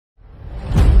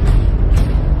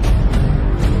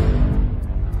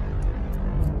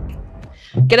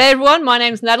G'day everyone, my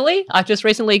name's Natalie. I've just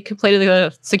recently completed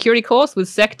a security course with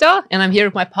SECTA and I'm here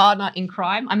with my partner in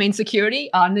crime, security,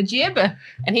 Najib,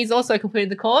 and he's also completed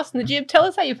the course. Najib, tell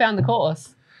us how you found the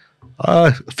course.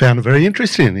 I found it very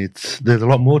interesting. There's a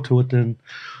lot more to it than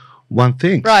one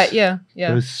thing. Right, yeah.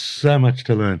 There's so much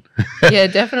to learn. Yeah,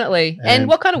 definitely. And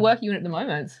what kind of work are you in at the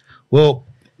moment? Well,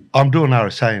 I'm doing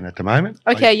RSAing at the moment.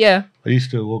 Okay, yeah. I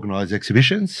used to organise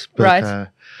exhibitions, but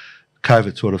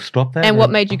COVID sort of stopped that. And what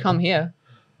made you come here?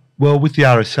 Well, with the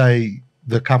RSA,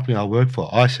 the company I work for,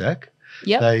 ISAC,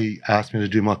 they asked me to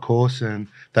do my course and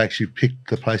they actually picked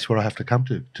the place where I have to come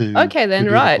to okay, then,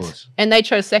 do right. the course. And they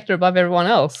chose SECTA above everyone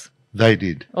else? They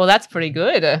did. Well, that's pretty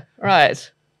good.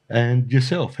 Right. And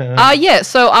yourself? Yeah,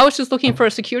 so I was just looking for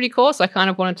a security course. I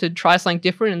kind of wanted to try something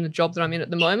different in the job that I'm in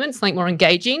at the moment, something more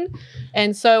engaging.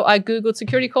 And so I Googled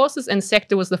security courses and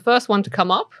SECTA was the first one to come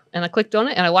up and I clicked on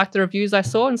it and I liked the reviews I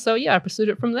saw. And so, yeah, I pursued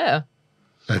it from there.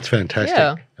 That's fantastic.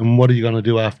 Yeah. And what are you going to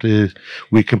do after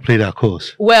we complete our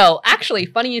course? Well, actually,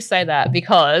 funny you say that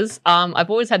because I've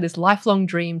always had this lifelong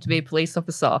dream to be a police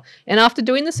officer. And after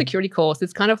doing the security course,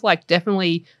 it's kind of like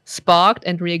definitely sparked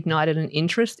and reignited an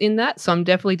interest in that. So I'm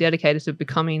definitely dedicated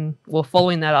to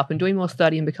following that up and doing more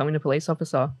study and becoming a police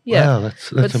officer. Yeah. Wow,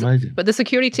 that's amazing. But the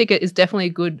security ticket is definitely a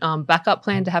good backup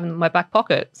plan to have in my back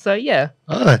pocket. So, yeah.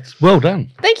 Oh, that's well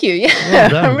done. Thank you. Yeah. Well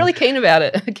done. I'm really keen about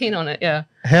it. Keen on it, yeah.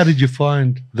 How did you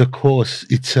find the course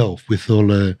itself with all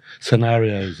the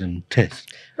scenarios and tests?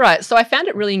 Right. So I found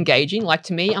it really engaging. Like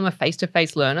to me, I'm a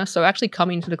face-to-face learner. So actually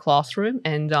coming into the classroom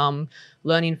and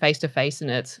learning face-to-face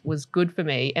in it was good for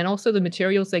me. And also the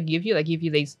materials they give you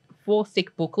these 4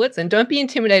 thick booklets. And don't be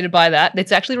intimidated by that.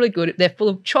 It's actually really good. They're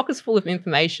chockers full of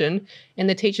information and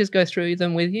the teachers go through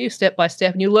them with you step by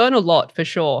step and you learn a lot for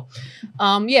sure.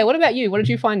 Yeah. What about you? What did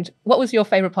you find? What was your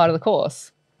favorite part of the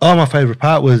course? Oh, my favourite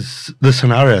part was the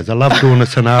scenarios. I love doing the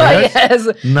scenarios. Yes,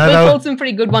 we pulled some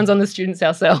pretty good ones on the students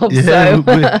ourselves. Yeah,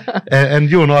 so. and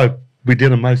you and I, we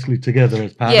did them mostly together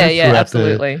as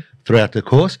partners throughout the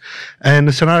course. And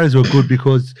the scenarios were good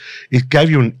because it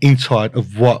gave you an insight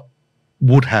of what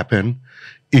would happen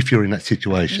if you're in that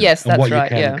situation. Yes, and that's what right.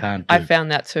 You can and can't do. I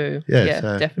found that too. Yeah,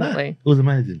 so, definitely. It was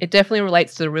amazing. It definitely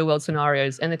relates to the real world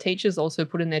scenarios, and the teachers also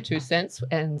put in their 2 cents.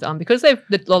 And because a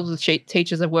lot of the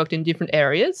teachers have worked in different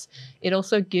areas, it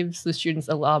also gives the students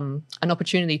an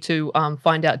opportunity to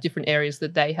find out different areas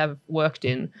that they have worked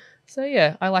in. So,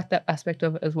 yeah, I like that aspect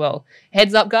of it as well.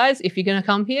 Heads up, guys, if you're going to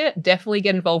come here, definitely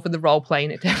get involved with the role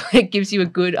playing. It definitely gives you a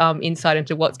good insight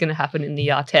into what's going to happen in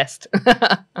the test.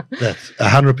 That's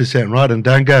 100% right. And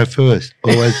don't go first.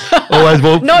 Always wait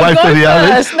for the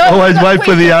others. No, always wait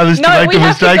for the others to make the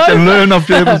mistakes and learn off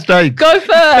their mistakes. Go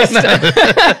first.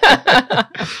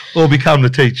 Or become the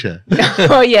teacher.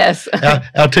 Oh, yes.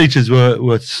 Our teachers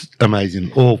were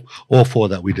amazing, all 4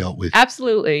 that we dealt with.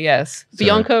 Absolutely, yes. So,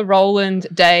 Bianca, Roland,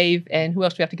 Dave, and who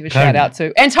else do we have to give a Tony. shout out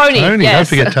to? And Tony. Tony, yes.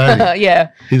 don't forget Tony.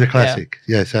 Yeah. He's a classic.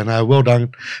 Yeah. Yes, and well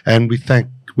done. And we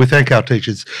thank our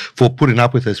teachers for putting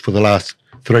up with us for the last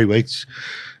 3 weeks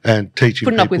and teaching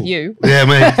putting people. Up with you. Yeah,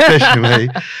 me, especially me.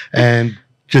 And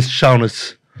just showing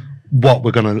us what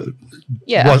we're going to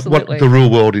what the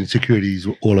real world in security is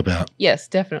all about. Yes,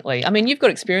 definitely. I mean, you've got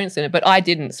experience in it, but I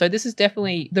didn't. So this is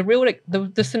definitely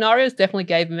the scenarios definitely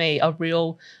gave me a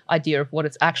real idea of what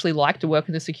it's actually like to work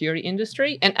in the security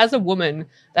industry. And as a woman,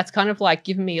 that's kind of like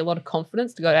given me a lot of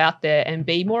confidence to go out there and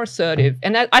be more assertive.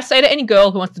 And I say to any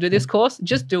girl who wants to do this course,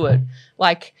 just do it.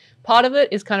 Like part of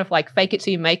it is kind of like fake it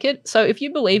till you make it. So if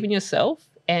you believe in yourself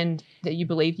and that you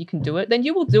believe you can do it, then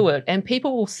you will do it. And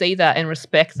people will see that and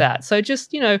respect that. So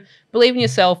just, believe in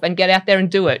yourself and get out there and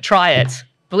do it. Try it.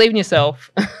 Believe in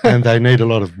yourself. And they need a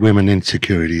lot of women in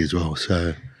security as well.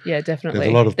 So yeah, definitely.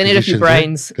 A lot of they need a few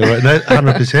brains.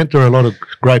 100%. There are a lot of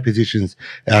great positions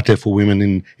out there for women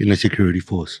in the security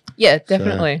force. Yeah,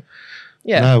 definitely. So,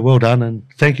 yeah. No, well done. And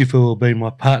thank you for being my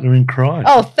partner in crime.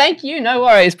 Oh, thank you. No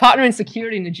worries. Partner in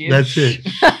security, Najib. That's it.